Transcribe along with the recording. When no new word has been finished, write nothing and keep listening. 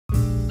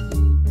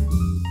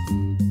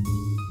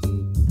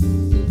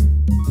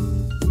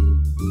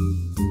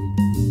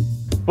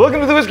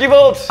Welcome to the Whiskey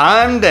Vault.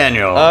 I'm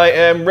Daniel. I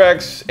am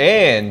Rex,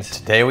 and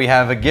today we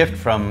have a gift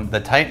from the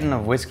Titan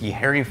of Whiskey,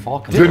 Harry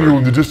Falkenburg. Daniel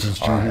in the distance,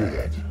 do you hear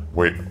that?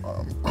 Wait,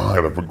 I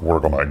gotta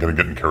work on that. I gotta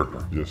get in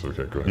character. Yes,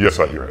 okay, good. Yes,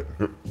 I hear it.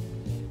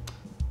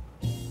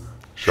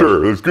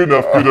 Sure, it's good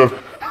enough, good enough.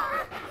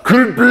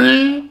 Could it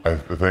be? I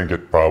think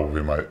it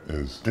probably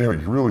is. Damn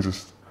it, you really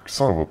just,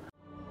 son of a...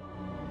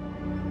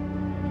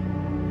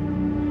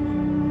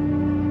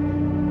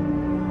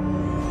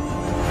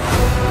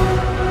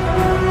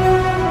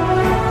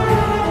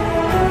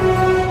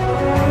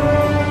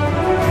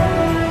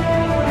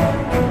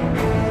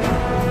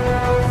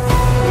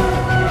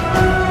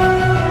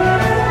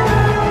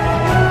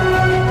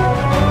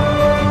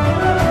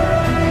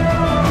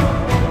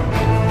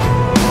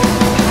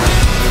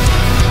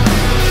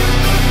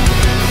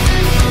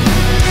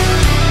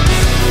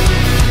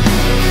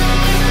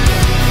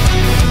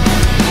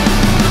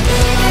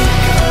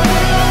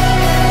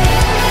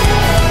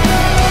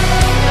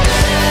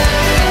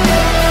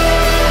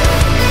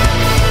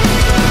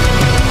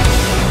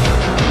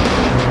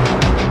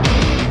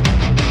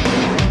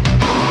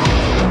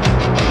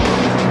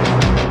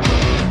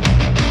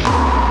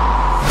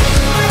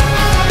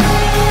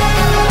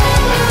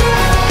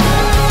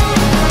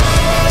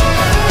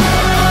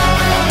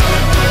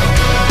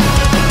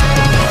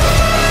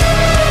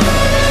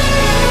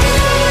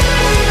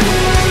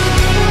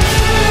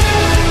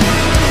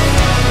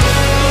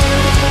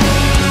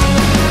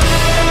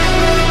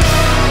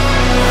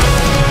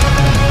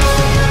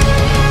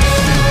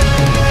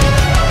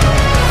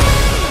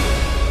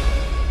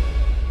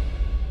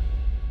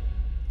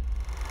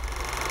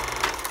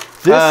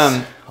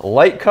 this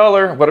light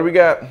color, what do we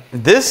got?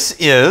 This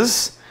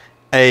is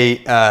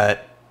a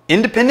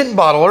independent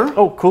bottler.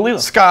 Oh, Caol.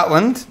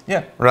 Scotland.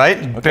 Yeah. Right?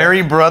 Okay.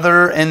 Barry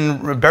Bro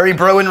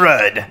and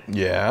Rudd.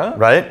 Yeah.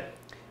 Right?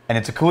 And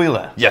it's a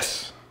Caol.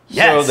 Yes.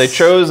 Yes. So they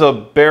chose a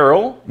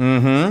barrel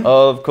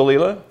of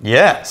Caol.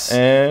 Yes.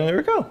 And there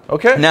we go.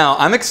 Okay. Now,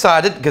 I'm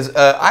excited because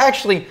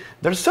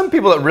there's some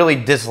people that really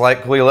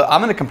dislike Caol.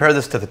 I'm going to compare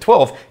this to the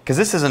 12 because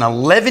this is an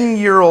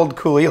 11-year-old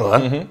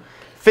Caol.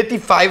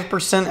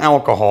 55%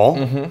 alcohol,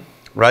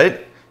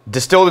 right?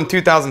 Distilled in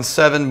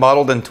 2007,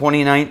 bottled in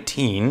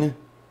 2019.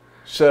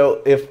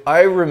 So if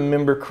I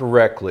remember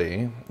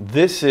correctly,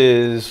 this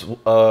is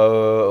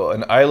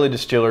an Islay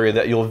distillery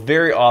that you'll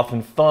very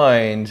often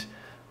find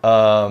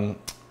being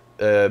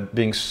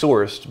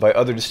sourced by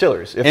other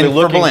distillers. If they're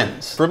looking for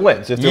blends. For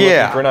blends, if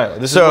they're looking for an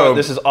Islay.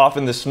 This is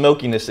often the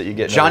smokiness that you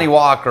get. Johnny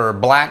Walker,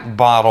 Black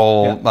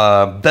Bottle,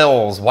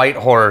 Bell's, White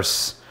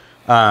Horse.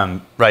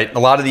 Right, a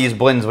lot of these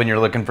blends, when you're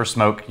looking for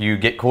smoke, you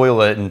get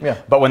Caol.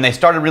 But when they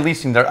started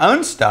releasing their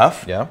own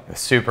stuff,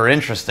 it's super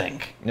interesting.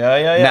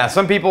 Now,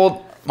 some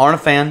people aren't a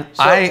fan.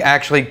 So, I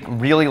actually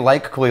really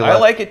like Caol. I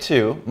like it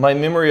too. My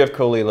memory of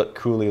Caol,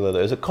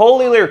 is it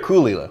Caol or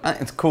Caol?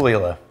 It's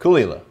Caol.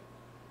 Caol.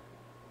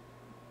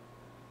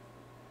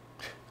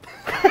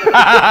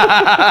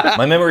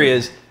 My memory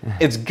is,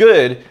 it's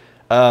good.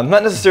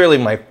 Not necessarily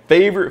my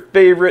favorite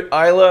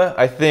Islay.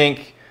 I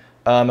think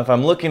if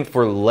I'm looking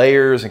for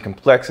layers and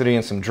complexity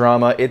and some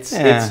drama, it's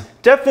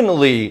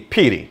definitely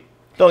peaty.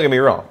 Don't get me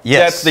wrong.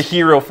 Yes. That's the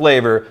hero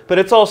flavor, but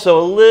it's also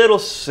a little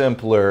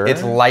simpler.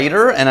 It's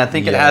lighter, and I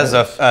think it has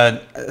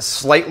a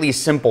slightly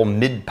simple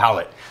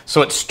mid-palate.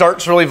 So it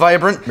starts really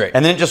vibrant,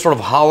 and then it just sort of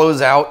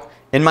hollows out,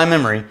 in my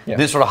memory, then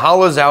it sort of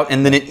hollows out,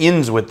 and then it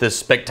ends with this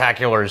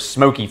spectacular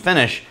smoky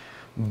finish.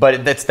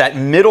 But it's that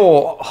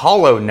middle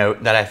hollow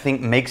note that I think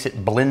makes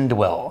it blend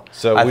well.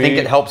 So I think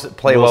it helps it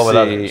play well with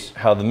others.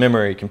 How the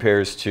memory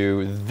compares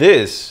to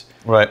this.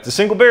 Right. It's a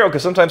single barrel,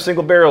 because sometimes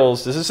single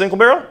barrels, this is single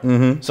barrel?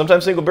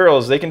 Sometimes single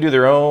barrels, they can do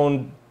their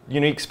own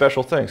unique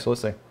special thing. So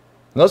let's see.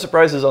 No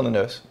surprises on the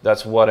nose.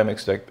 That's what I'm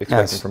expecting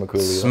from a Caol.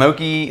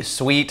 Smoky,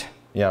 sweet.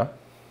 Yeah.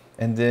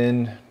 And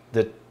then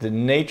the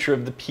nature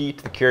of the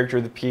peat, the character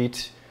of the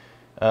peat.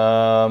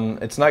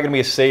 It's not going to be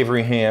a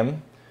savory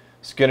ham.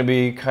 It's going to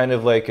be kind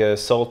of like a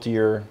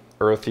saltier,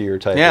 earthier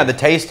type. Yeah, the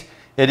taste,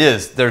 it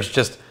is. There's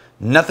just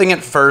nothing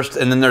at first,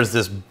 and then there's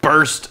this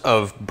burst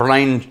of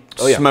brine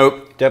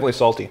smoke. Definitely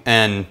salty.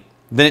 And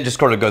then it just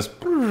sort of goes,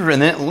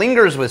 and then it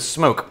lingers with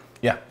smoke.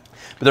 Yeah.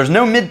 But there's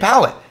no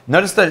mid-palate.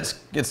 Notice that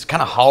it's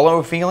kind of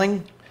hollow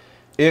feeling.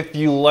 If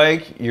you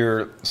like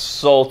your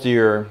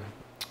saltier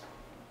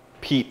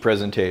peat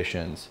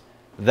presentations,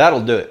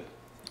 that'll do it.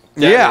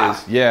 Yeah.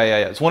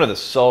 It's one of the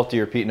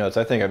saltier peat notes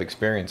I think I've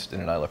experienced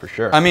in an Islay for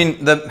sure. I mean,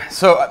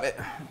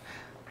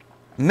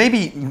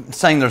 maybe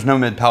saying there's no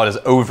mid-palate is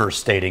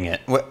overstating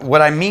it.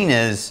 What I mean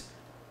is,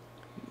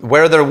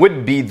 where there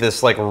would be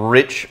this like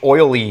rich,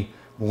 oily,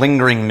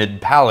 lingering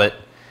mid-palate,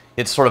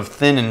 it's sort of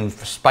thin and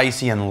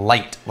spicy and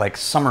light, like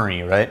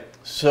summery, right?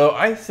 So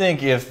I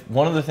think if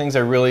one of the things I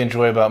really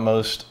enjoy about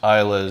most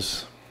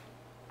Islas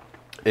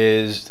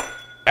is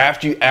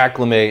after you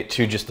acclimate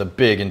to just the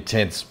big,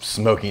 intense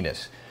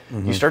smokiness,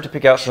 you start to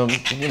pick out some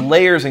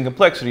layers and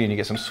complexity, and you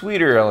get some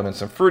sweeter elements,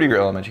 some fruitier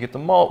elements. You get the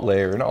malt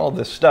layer and all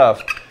this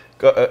stuff.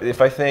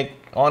 If I think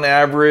on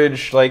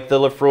average, like the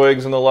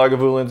Laphroaigs and the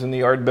Lagavulins and the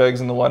Ardbegs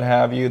and the what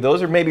have you,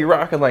 those are maybe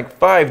rocking like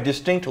 5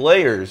 distinct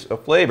layers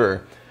of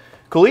flavor.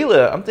 Caol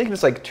Ila, I'm thinking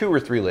it's like 2 or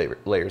 3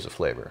 layers of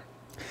flavor.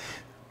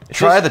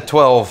 Try the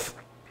 12.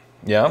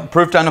 Yeah.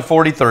 Proof down to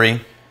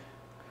 43.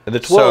 The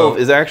 12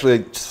 is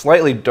actually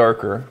slightly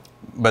darker.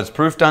 But it's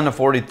proof down to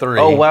 43.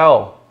 Oh,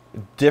 wow.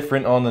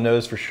 Different on the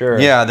nose for sure.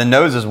 Yeah, the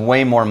nose is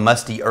way more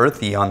musty,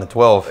 earthy on the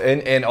 12.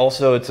 And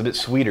also it's a bit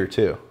sweeter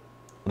too.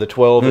 The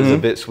 12 is a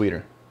bit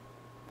sweeter.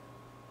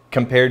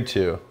 Compared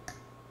to?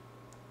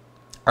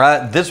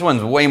 This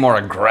one's way more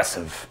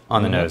aggressive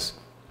on the nose.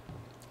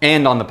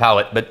 And on the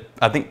palate, but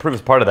I think proof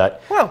is part of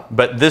that. Wow.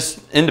 But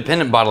this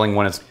independent bottling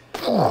one is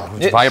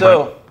vibrant.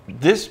 So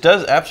this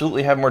does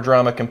absolutely have more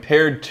drama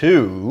compared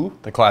to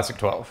The classic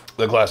 12.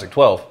 the classic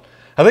 12.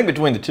 I think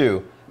between the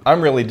two,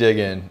 I'm really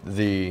digging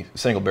the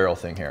single barrel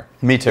thing here.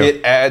 Me too.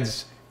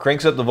 It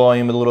cranks up the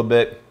volume a little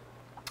bit.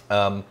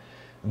 I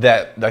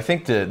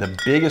think the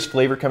biggest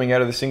flavor coming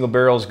out of the single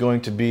barrel is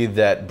going to be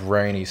that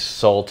briny,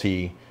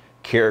 salty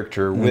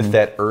character with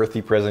that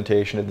earthy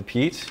presentation of the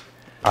peats.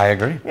 I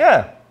agree.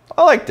 Yeah,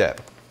 I like that.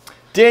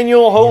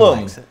 Daniel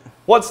Holum,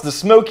 what's the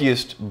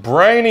smokiest,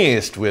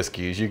 briniest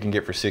whiskeys you can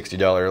get for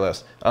 $60 or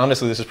less?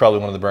 Honestly, this is probably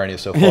one of the briniest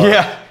so far.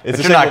 Yeah, but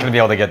you're not going to be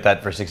able to get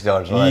that for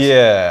 $60 or less.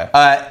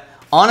 Yeah.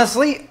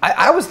 Honestly,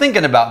 I was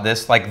thinking about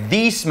this, like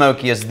the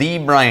smokiest, the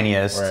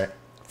briniest, Right.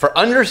 for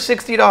under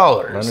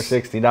 $60. Under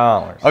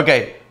 $60.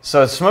 Okay,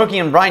 so smoky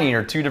and briny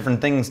are 2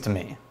 different things to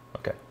me.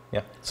 Okay,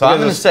 yeah. So I'm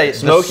going to say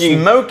smoky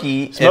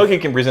smoky,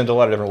 can present a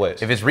lot of different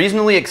ways. if it's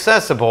reasonably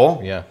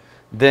accessible, Yeah.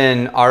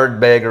 then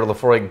Ardbeg or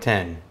Laphroaig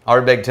 10.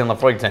 Ardbeg 10,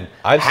 Laphroaig 10.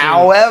 I've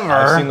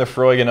seen the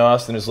Laphroaig in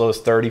Austin as low as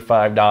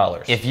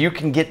 $35. If you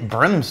can get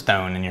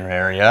brimstone in your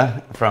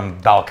area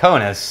from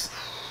Balcones,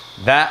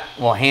 that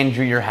will hand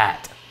you your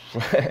hat.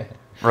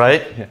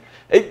 Right?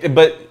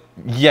 But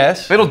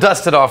yes. It'll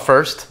dust it off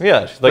first.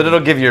 Yeah. But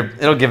it'll give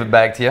it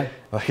back to you.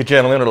 Like a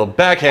gentleman, it'll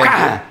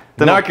backhand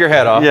you, knock your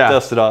hat off, Yeah.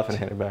 dust it off, and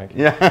hand it back.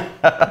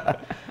 Yeah.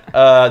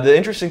 The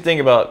interesting thing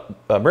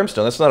about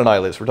brimstone, that's not an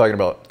eyelid. We're talking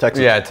about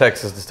Texas. Yeah,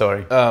 Texas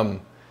distillery.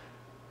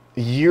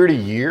 Year to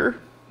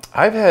year,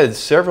 I've had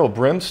several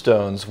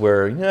brimstones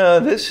where,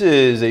 this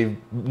is a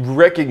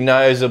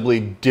recognizably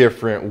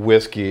different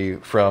whiskey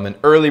from an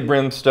early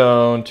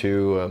brimstone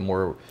to a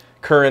more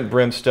current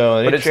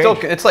brimstone. But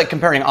it's like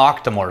comparing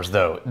Octomores,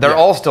 though. They're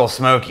all still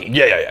smoky.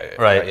 Yeah.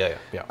 Right.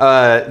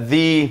 Yeah.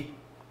 The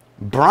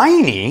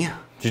briny.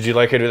 Did you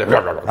like it?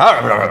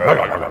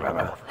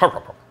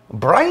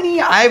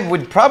 Briny, I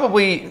would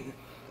probably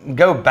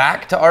go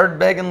back to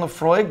Ardbeg and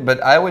Laphroaig, but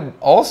I would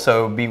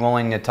also be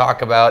willing to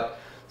talk about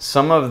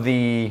some of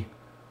the...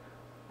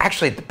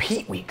 Actually, the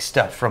Peat Week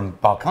stuff from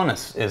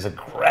Balcones is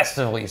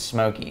aggressively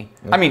smoky.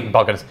 I mean,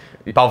 Balcones,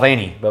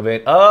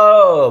 Balvenie.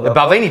 Oh, The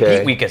Balvenie okay.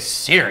 Peat Week is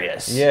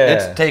serious. Yeah.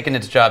 It's taking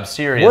its job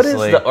seriously. What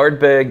is the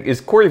Ardbeg?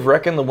 Is Corey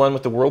Vrecken the one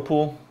with the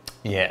whirlpool?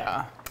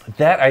 Yeah.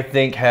 That, I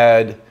think,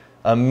 had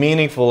a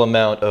meaningful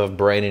amount of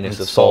brininess,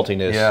 of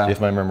saltiness, if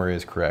my memory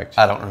is correct.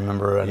 I don't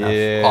remember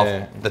enough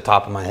off the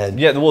top of my head.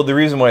 Yeah, well, the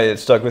reason why it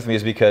stuck with me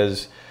is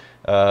because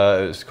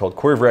it's called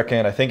Corey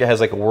Vrecken. I think it has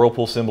like a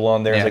whirlpool symbol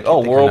on there. Yeah, It's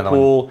like,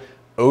 whirlpool,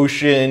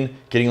 ocean,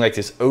 getting like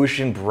this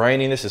ocean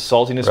brininess, this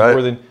saltiness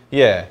more than,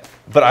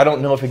 But I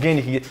don't know if, again,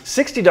 you can get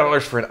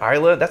 $60 for an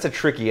Islay. That's a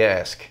tricky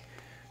ask.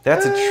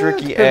 That's a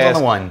tricky ask. Depends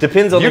on the one.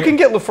 Depends on You can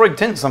get Laphroaig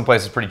 10 some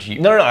places pretty cheap.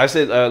 No. I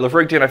said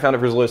Laphroaig 10, I found it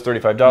for as low as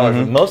 $35.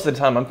 But most of the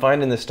time, I'm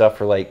finding this stuff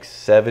for like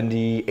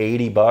 $70,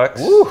 $80.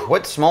 Ooh,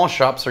 what small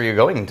shops are you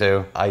going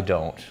to? I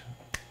don't.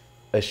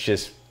 It's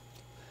just...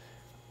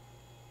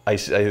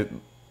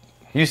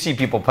 You see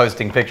people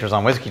posting pictures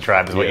on Whiskey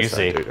Tribe is what you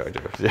see. I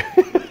do.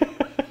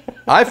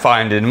 I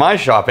find in my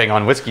shopping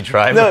on Whiskey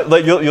Tribe. No,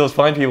 like you'll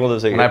find people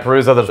that say... When I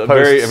peruse others' a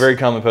posts. very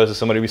common post is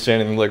somebody will be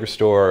standing in the liquor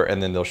store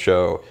and then they'll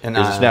show... There's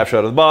a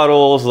snapshot of the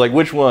bottles, like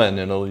which one,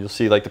 and you'll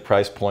see like the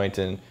price point,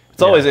 and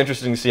it's always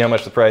interesting to see how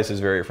much the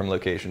prices vary from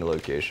location to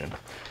location.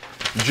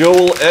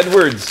 Joel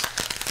Edwards.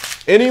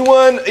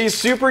 Anyone a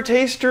super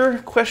taster?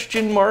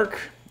 Question mark.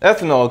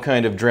 Ethanol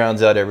kind of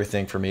drowns out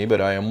everything for me, but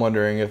I am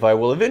wondering if I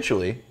will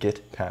eventually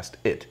get past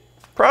it.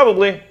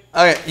 Probably.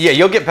 Okay, yeah,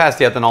 you'll get past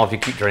the ethanol if you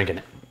keep drinking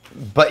it.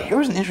 But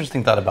here's an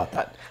interesting thought about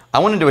that. I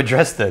wanted to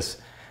address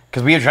this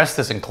because we addressed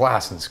this in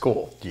class in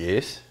school.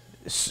 Yes.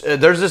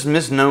 There's this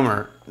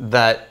misnomer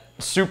that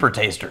super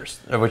tasters,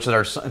 which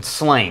are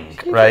slang,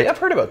 right? I've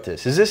heard about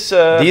this. Is this...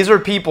 These are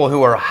people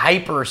who are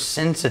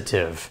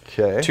hypersensitive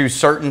to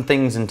certain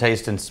things in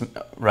taste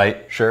and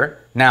right? Sure.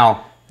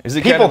 Now,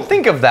 people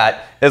think of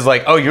that as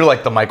like, oh, you're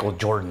like the Michael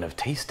Jordan of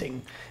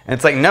tasting. And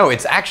it's like, no,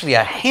 it's actually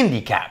a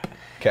handicap.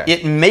 Okay.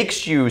 It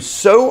makes you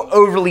so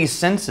overly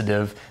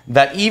sensitive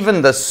that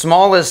even the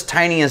smallest,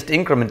 tiniest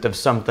increment of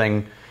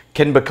something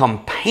can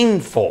become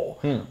painful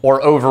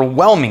or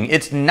overwhelming.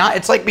 It's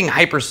like being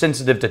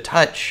hypersensitive to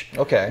touch.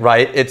 Okay.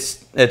 Right?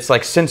 It's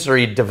like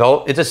sensory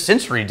it's a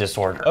sensory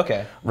disorder.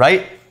 Okay.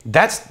 Right?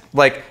 that's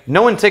like,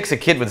 no one takes a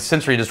kid with a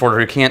sensory disorder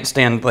who can't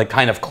stand like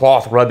kind of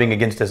cloth rubbing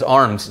against his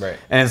arms, and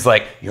it's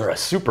like, you're a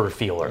super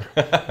feeler.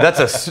 That's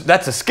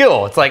a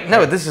skill. It's like,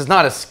 no, this is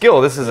not a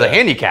skill. This is a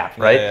handicap,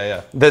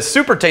 right? The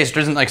super taster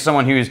isn't like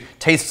someone who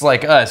tastes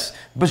like us,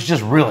 but is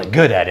just really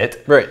good at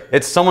it. Right.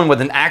 It's someone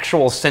with an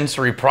actual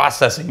sensory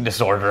processing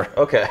disorder.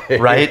 Okay.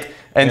 Right?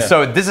 And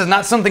so this is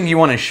not something you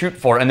want to shoot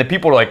for. And the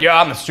people are like, yeah,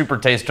 I'm a super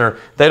taster.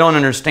 They don't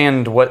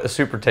understand what a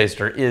super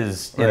taster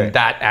is in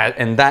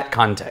that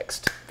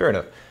context. Fair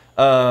enough.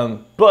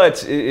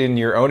 But in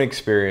your own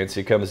experience,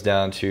 it comes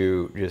down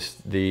to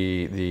just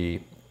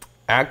the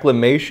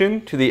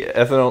acclimation to the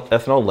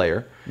ethanol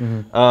layer,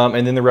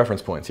 and then the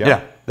reference points.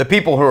 Yeah. The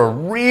people who are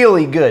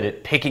really good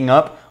at picking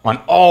up on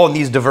all of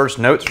these diverse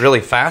notes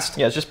really fast.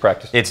 Yeah, it's just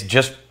practice. It's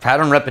just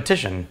pattern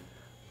repetition.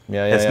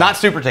 It's not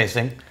super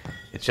tasting.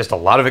 It's just a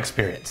lot of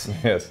experience.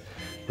 Yes,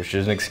 which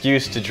is an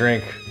excuse to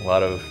drink a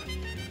lot of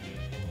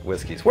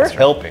whiskeys. We're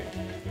helping.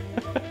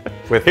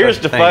 Here's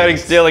to fighting,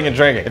 stealing, and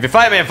drinking. If you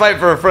fight me, fight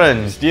for a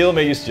friend. Steal,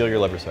 may you steal your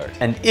lover's heart.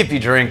 And if you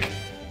drink,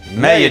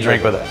 may you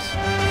drink with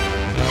us.